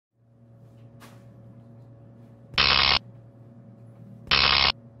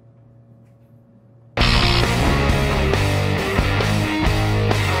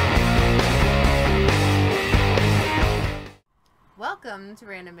welcome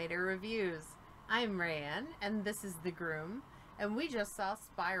to Rayanimator Reviews. I'm Rayanne, and this is The Groom, and we just saw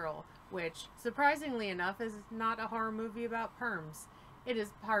Spiral, which, surprisingly enough, is not a horror movie about perms. It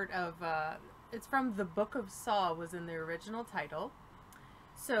is part of, it's from The Book of Saw, was in the original title.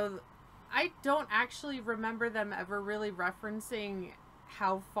 So, I don't actually remember them ever really referencing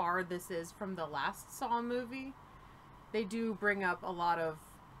how far this is from the last Saw movie. They do bring up a lot of,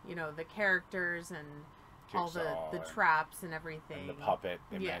 you know, the characters and all the traps and everything. And the puppet.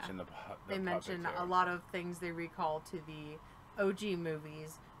 They mention a lot of things they recall to the OG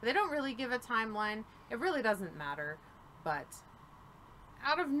movies. But they don't really give a timeline. It really doesn't matter. But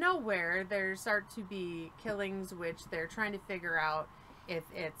out of nowhere, there start to be killings which they're trying to figure out if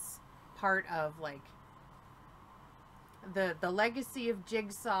it's part of, like, the legacy of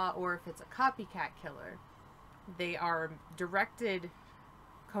Jigsaw or if it's a copycat killer. They are directed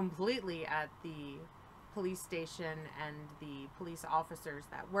completely at the police station and the police officers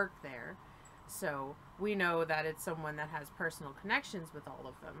that work there. So we know that it's someone that has personal connections with all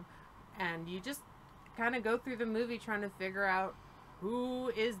of them. And you just kind of go through the movie trying to figure out who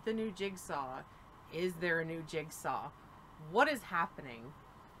is the new Jigsaw. Is there a new Jigsaw? What is happening?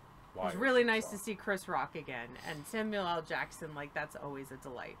 It's really nice to see Chris Rock again. And Samuel L. Jackson, like, that's always a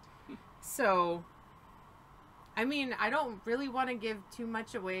delight. So, I mean, I don't really want to give too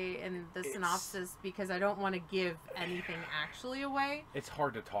much away in the synopsis because I don't want to give anything actually away. It's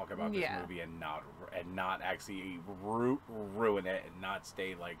hard to talk about this movie and not actually ruin it and not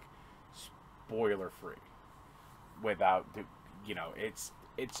stay, like, spoiler free without it's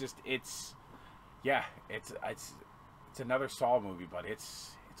another Saw movie, but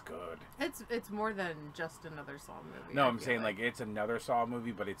it's good. It's more than just another Saw movie. No, I'm saying like it's another Saw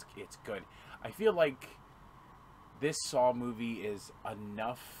movie, but it's good. I feel like this Saw movie is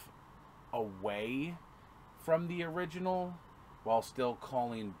enough away from the original while still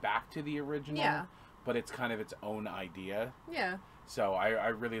calling back to the original. Yeah. But it's kind of its own idea. Yeah. So I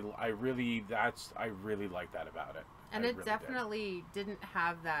really like that about it. And it definitely didn't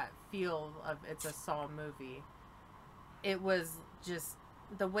have that feel of it's a Saw movie. It was just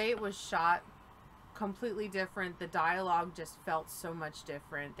the way it was shot, completely different. The dialogue just felt so much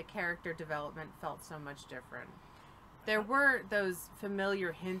different. The character development felt so much different. There were those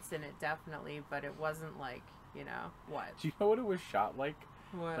familiar hints in it, definitely, but it wasn't like, you know, what? Do you know what it was shot like?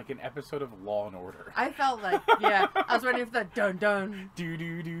 What? Like an episode of Law and Order. I felt like, yeah. I was waiting for the dun dun. Do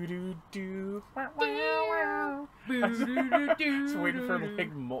do do do do. I was waiting for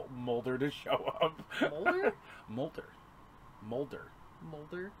like Mulder to show up. Mulder? Mulder.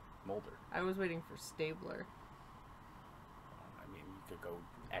 I was waiting for Stabler. I mean, you could go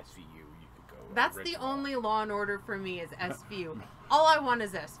SVU. You could go. That's the only Law and Order for me is SVU. All I want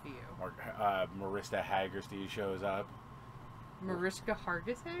is SVU. Marista Haggerty shows up. Mariska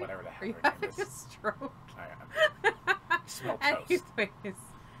Hargitay? Whatever the hell Are you her having name is. a stroke? I am. Smell toast. Anyways,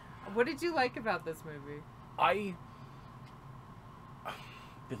 what did you like about this movie?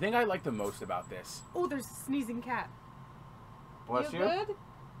 The thing I like the most about this... Oh, there's a sneezing cat. Bless you. Good?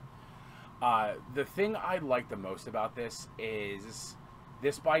 The thing I like the most about this is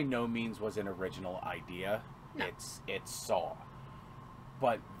this by no means was an original idea. No. It's Saw.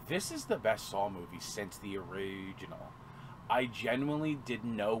 But this is the best Saw movie since the original. I genuinely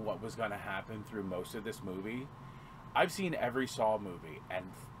didn't know what was going to happen through most of this movie. I've seen every Saw movie, and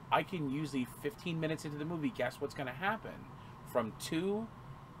I can usually 15 minutes into the movie guess what's going to happen. From 2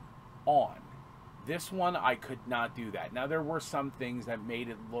 on. This one, I could not do that. Now, there were some things that made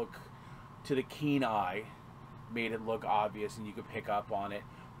it look, to the keen eye, made it look obvious and you could pick up on it.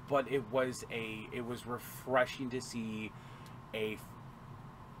 But it was refreshing to see an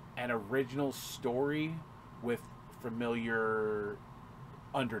original story with familiar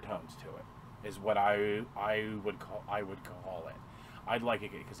undertones to it, is what I would call it. I'd like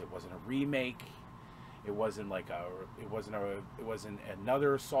it because it wasn't a remake. It wasn't like it wasn't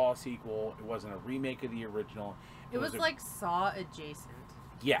another Saw sequel. It wasn't a remake of the original. It was like Saw adjacent.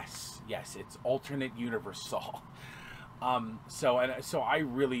 Yes, it's alternate universe Saw. So I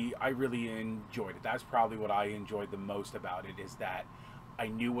really enjoyed it. That's probably what I enjoyed the most about it, is that I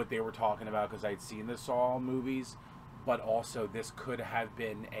knew what they were talking about because I'd seen the Saw movies, but also this could have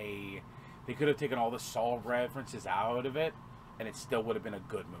been they could have taken all the Saw references out of it, and it still would have been a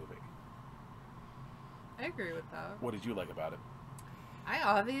good movie. I agree with that. What did you like about it? I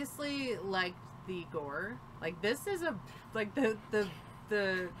obviously liked the gore. Like, this is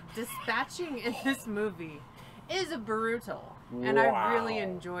the dispatching in this movie is brutal. Wow. And I really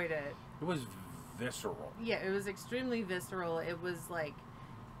enjoyed it. It was visceral. Yeah, it was extremely visceral. It was like,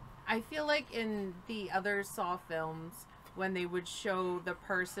 I feel like in the other Saw films, when they would show the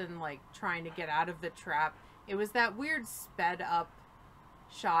person like trying to get out of the trap. It was that weird sped up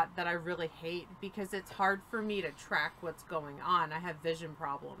shot that I really hate because it's hard for me to track what's going on. I have vision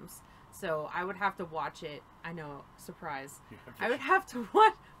problems. So I would have to watch it. I know, surprise. I would have to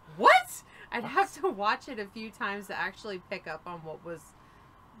what? I'd have to watch it a few times to actually pick up on what was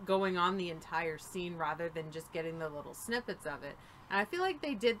going on the entire scene rather than just getting the little snippets of it. And I feel like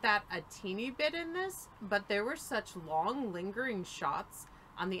they did that a teeny bit in this, but there were such long lingering shots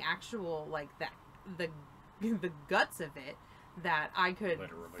on the actual like the guts of it that I could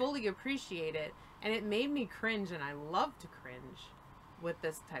fully appreciate it, and it made me cringe, and I love to cringe with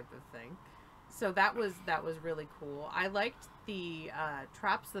this type of thing. So that was really cool. I liked the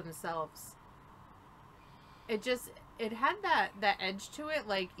traps themselves. It had that edge to it.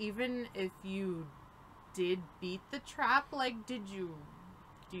 Like, even if you did beat the trap, like, do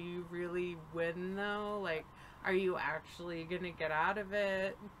you really win though? Like, are you actually gonna get out of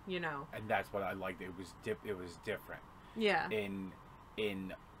it? You know. And that's what I liked. It was different. Yeah. In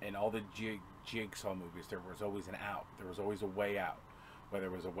all the Jigsaw movies, there was always an out. There was always a way out. Whether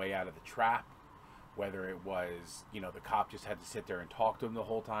it was a way out of the trap, whether it was, you know, the cop just had to sit there and talk to him the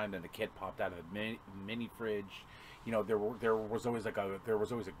whole time, then the kid popped out of the mini fridge. You know, there was always a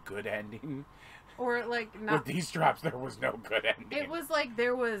good ending. Or like with these traps, there was no good ending. It was like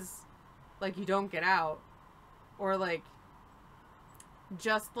there was, like, you don't get out, or like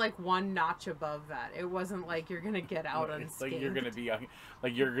just like one notch above that. It wasn't like you're gonna get out unscathed. Like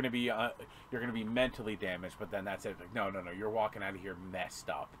you're gonna be mentally damaged, but then that's it. Like no, you're walking out of here messed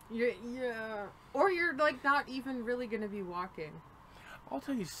up. Yeah, or you're like not even really gonna be walking. I'll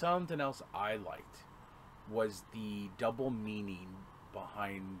tell you something else I liked was the double meaning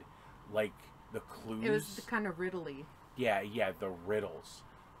behind like the clues. It was kind of riddly. Yeah, the riddles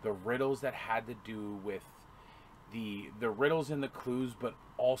that had to do with the riddles and the clues, but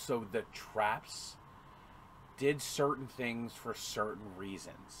also the traps did certain things for certain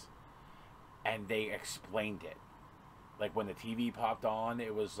reasons, and they explained it. Like when the TV popped on,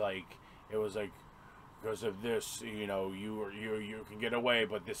 it was like because of this, you know, you can get away,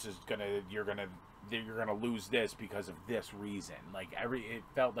 but this is you're gonna lose this because of this reason. Like it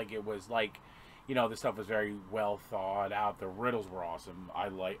felt like it was like, you know, the stuff was very well thought out. The riddles were awesome. I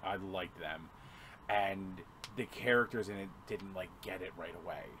liked them, and the characters in it didn't like get it right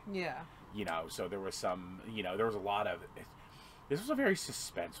away. Yeah. You know, so there was some, you know, there was a lot of this was a very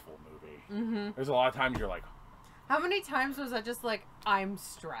suspenseful movie. Mm-hmm. There's a lot of times you're like, how many times was I just like, I'm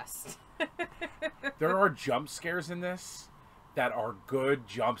stressed? There are jump scares in this that are good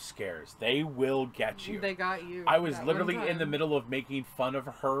jump scares. They will get you. They got you. I was literally in the middle of making fun of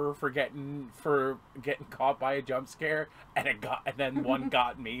her for getting caught by a jump scare, and then one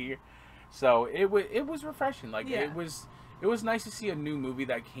got me. So it was refreshing. Like it was nice to see a new movie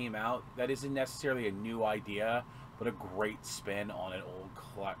that came out that isn't necessarily a new idea, but a great spin on an old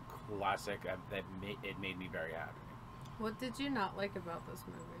classic that made me very happy. What did you not like about this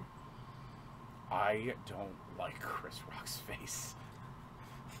movie? I don't like Chris Rock's face.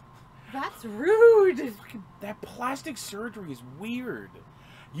 That's rude. That plastic surgery is weird.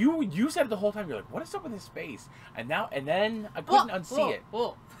 You said it the whole time. You're like, what is up with his face? And then I couldn't unsee it.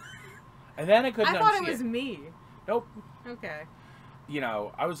 Whoa. And then I couldn't unsee it. I thought it was me. Nope. Okay. You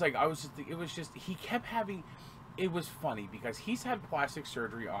know, it was just, he kept having, it was funny because he's had plastic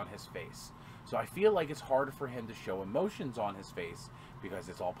surgery on his face. So I feel like it's harder for him to show emotions on his face because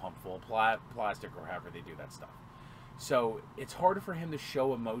it's all pumped full of plastic or however they do that stuff. So it's harder for him to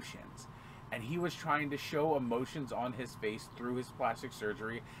show emotions. And he was trying to show emotions on his face through his plastic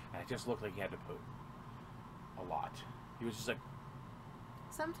surgery, and it just looked like he had to poop. A lot. He was just like...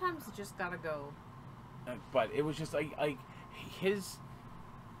 Sometimes you just gotta go. But it was just like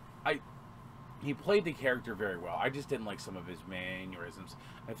he played the character very well. I just didn't like some of his mannerisms.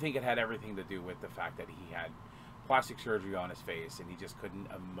 I think it had everything to do with the fact that he had plastic surgery on his face and he just couldn't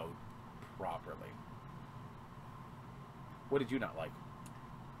emote properly. What did you not like?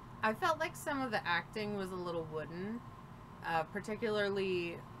 I felt like some of the acting was a little wooden,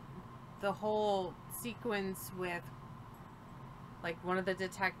 particularly the whole sequence with like one of the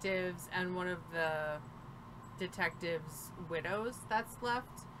detectives and one of the detectives' widows that's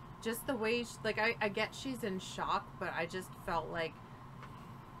left. Just the way, I get she's in shock, but I just felt like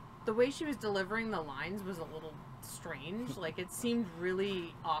the way she was delivering the lines was a little strange. Like, it seemed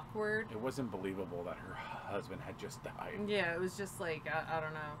really awkward. It wasn't believable that her husband had just died. Yeah, it was just like, I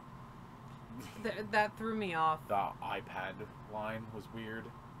don't know. That threw me off. The iPad line was weird.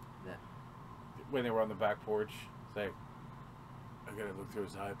 When they were on the back porch, it's like, I gotta look through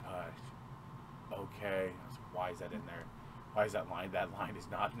his iPod. Okay. I was like, why is that in there? Why is that line? That line is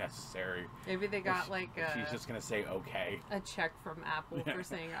not necessary. Maybe they got like she's just gonna say okay. a check from Apple for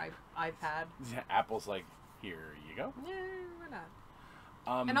saying iPad. Apple's like, here you go. Yeah, why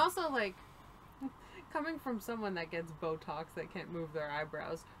not? And also, like, coming from someone that gets Botox that can't move their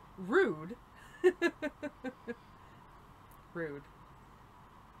eyebrows, rude. Rude.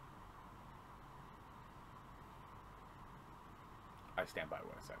 I stand by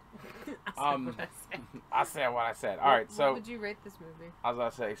what I said. I I said what I said. All right, so what would you rate this movie? I was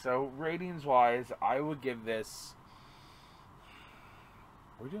gonna say, so ratings wise, I would give this.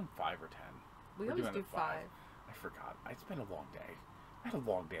 Are we doing 5 or 10? We We're always doing do a 5. I forgot. It's been a long day. I had a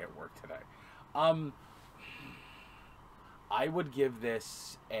long day at work today. I would give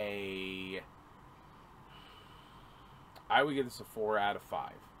this a. I would give this a 4 out of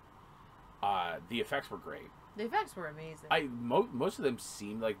 5. The effects were great. The effects were amazing. Most of them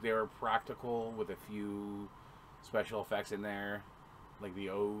seemed like they were practical with a few special effects in there, like the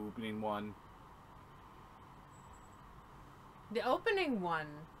opening one. The opening one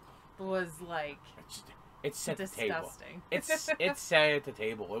was like It set disgusting. the table. It set the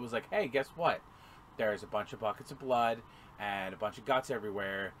table. It was like, hey, guess what? There's a bunch of buckets of blood and a bunch of guts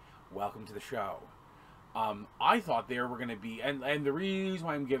everywhere. Welcome to the show. I thought there were going to be, and the reason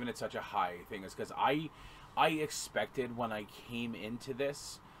why I'm giving it such a high thing is because I expected when I came into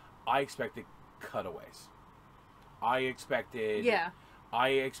this, I expected cutaways. I expected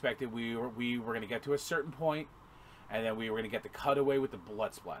we were going to get to a certain point, and then we were going to get the cutaway with the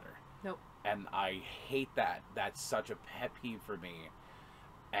blood splatter. Nope. And I hate that. That's such a pet peeve for me.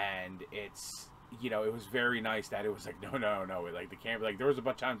 And it's, it was very nice that it was like, no. Like the camera, like there was a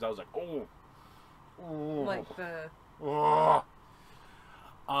bunch of times I was like, oh. Like the. Oh.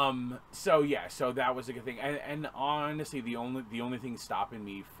 So that was a good thing, and honestly, the only thing stopping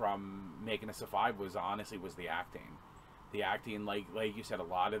me from making this a 5 was the acting. The acting, like you said, a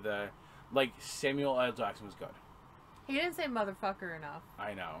lot of the, like Samuel L. Jackson was good. He didn't say motherfucker enough.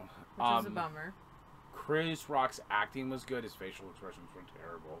 I know, which was a bummer. Chris Rock's acting was good. His facial expressions were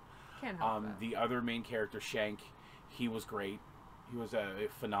terrible. Can't help it. The other main character, Shank, he was great. He was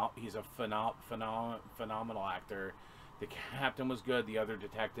he's a phenomenal actor. The captain was good. The other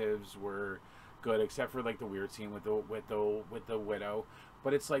detectives were good, except for like the weird scene with the widow.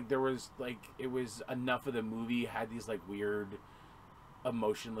 But it's like it was enough of the movie had these like weird,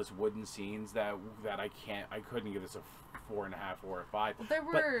 emotionless wooden scenes that I couldn't give this a 4.5 or a 5. Well,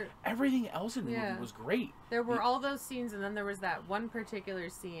 but everything else in the movie was great. There were all those scenes, and then there was that one particular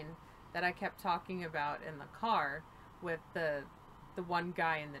scene that I kept talking about in the car with the one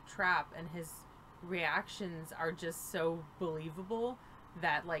guy in the trap, and his reactions are just so believable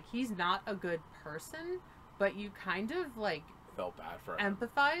that like he's not a good person, but you kind of like felt bad for him.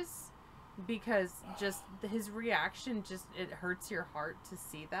 Empathize because just his reaction it hurts your heart to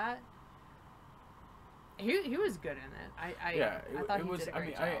see that. He was good in it. I thought he did a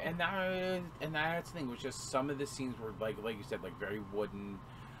great job. And that's the thing, was just some of the scenes were like you said, like very wooden.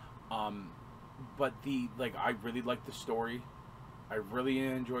 But I really liked the story. I really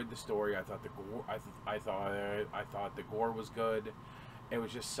enjoyed the story. I thought the gore. I thought the gore was good. It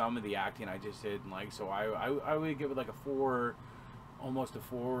was just some of the acting I just didn't like. So I would give it like a 4, almost a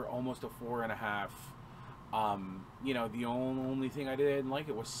 4.5. The only thing I didn't like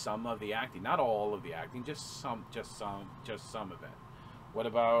it was some of the acting, not all of the acting, just some of it. What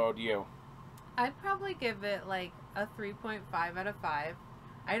about you? I'd probably give it like a 3.5 out of 5.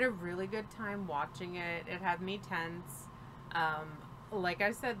 I had a really good time watching it. It had me tense. Like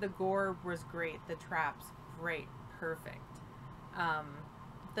I said, the gore was great. The traps, great. Perfect.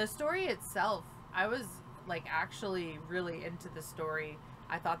 The story itself, I was like actually really into the story.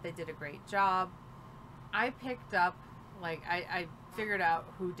 I thought they did a great job. I picked up, like, I figured out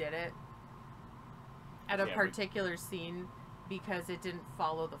who did it at a particular scene because it didn't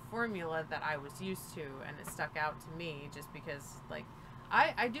follow the formula that I was used to, and it stuck out to me just because, like,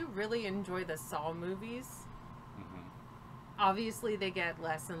 I do really enjoy the Saw movies. Mm-hmm. Obviously, they get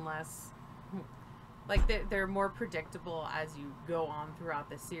less and less, like, they're more predictable as you go on throughout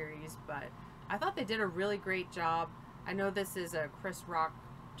the series, but I thought they did a really great job. I know this is a Chris Rock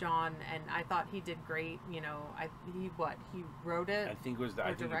John, and I thought he did great. He wrote it? I think it was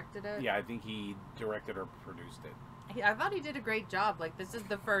directed it? Yeah, I think he directed or produced it. I thought he did a great job. Like, this is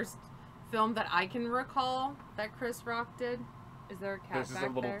the first film that I can recall that Chris Rock did. Is there a cat This is back a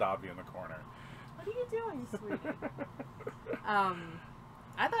little there? Dobby in the corner. What are you doing, sweetie?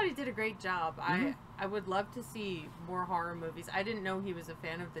 I thought he did a great job. Mm-hmm. I would love to see more horror movies. I didn't know he was a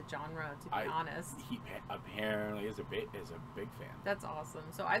fan of the genre, to be honest. He apparently is a big fan. That's awesome.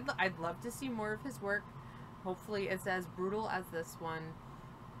 So I'd love to see more of his work. Hopefully it's as brutal as this one.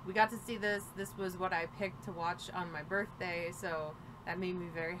 We got to see this. This was what I picked to watch on my birthday, so that made me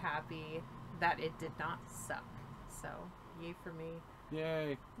very happy that it did not suck. So, yay for me.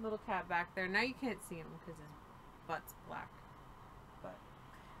 Yay. Little cat back there. Now you can't see him because his butt's black. But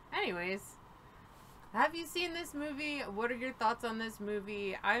anyways, have you seen this movie? What are your thoughts on this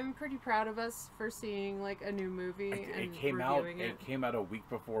movie? I'm pretty proud of us for seeing like a new movie and reviewing it. It came out a week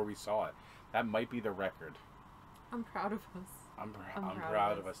before we saw it. That might be the record. I'm proud of us. I'm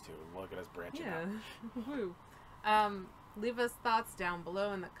proud of us too. Look at us branching out. Woo. Leave us thoughts down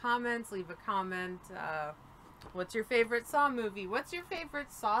below in the comments. Leave a comment. What's your favorite Saw movie? What's your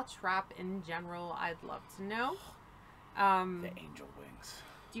favorite Saw trap in general? I'd love to know. The angel wings.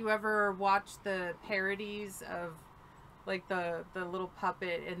 Do you ever watch the parodies of like the little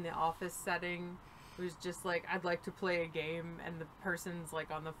puppet in the office setting who's just like, I'd like to play a game, and the person's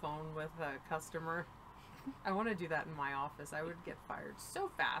like on the phone with a customer? I want to do that in my office. I would get fired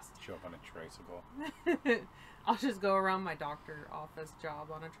so fast. Show up on a tricycle. I'll just go around my doctor office job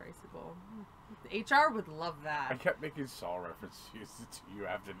on a tricycle. HR would love that. I kept making Saw references to you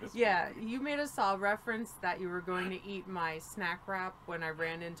after this movie. You made a Saw reference that you were going to eat my snack wrap when I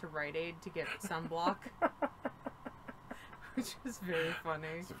ran into Rite Aid to get sunblock. Which was very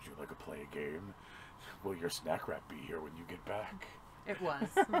funny. So would you like to play a game? Will your snack wrap be here when you get back? It was.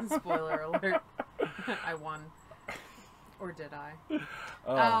 Spoiler alert. I won. Or did I?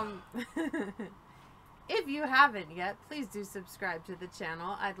 If you haven't yet, please do subscribe to the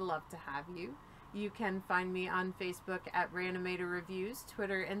channel. I'd love to have you. You can find me on Facebook at Rayanimator Reviews,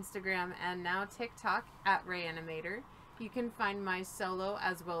 Twitter, Instagram, and now TikTok at Rayanimator. You can find my solo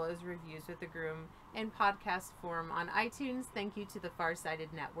as well as reviews with the groom in podcast form on iTunes. Thank you to the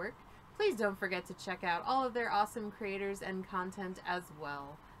Farsighted Network. Please don't forget to check out all of their awesome creators and content as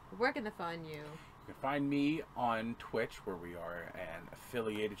well. Where can they find you? You can find me on Twitch, where we are an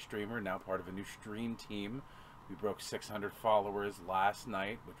affiliated streamer, now part of a new stream team. We broke 600 followers last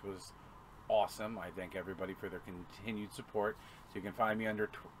night, which was awesome. I thank everybody for their continued support. So you can find me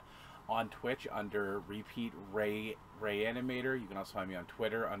on Twitch under Repeat Rayanimator. You can also find me on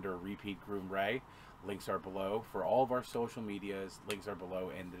Twitter under Repeat Groom Ray. Links are below for all of our social medias. Links are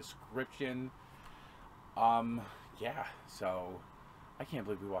below in the description. Yeah, so I can't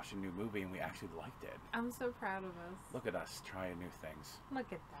believe we watched a new movie and we actually liked it. I'm so proud of us. Look at us trying new things.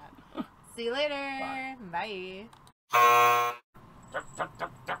 Look at that. See you later. Bye.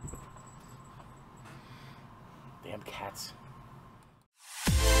 Damn cats.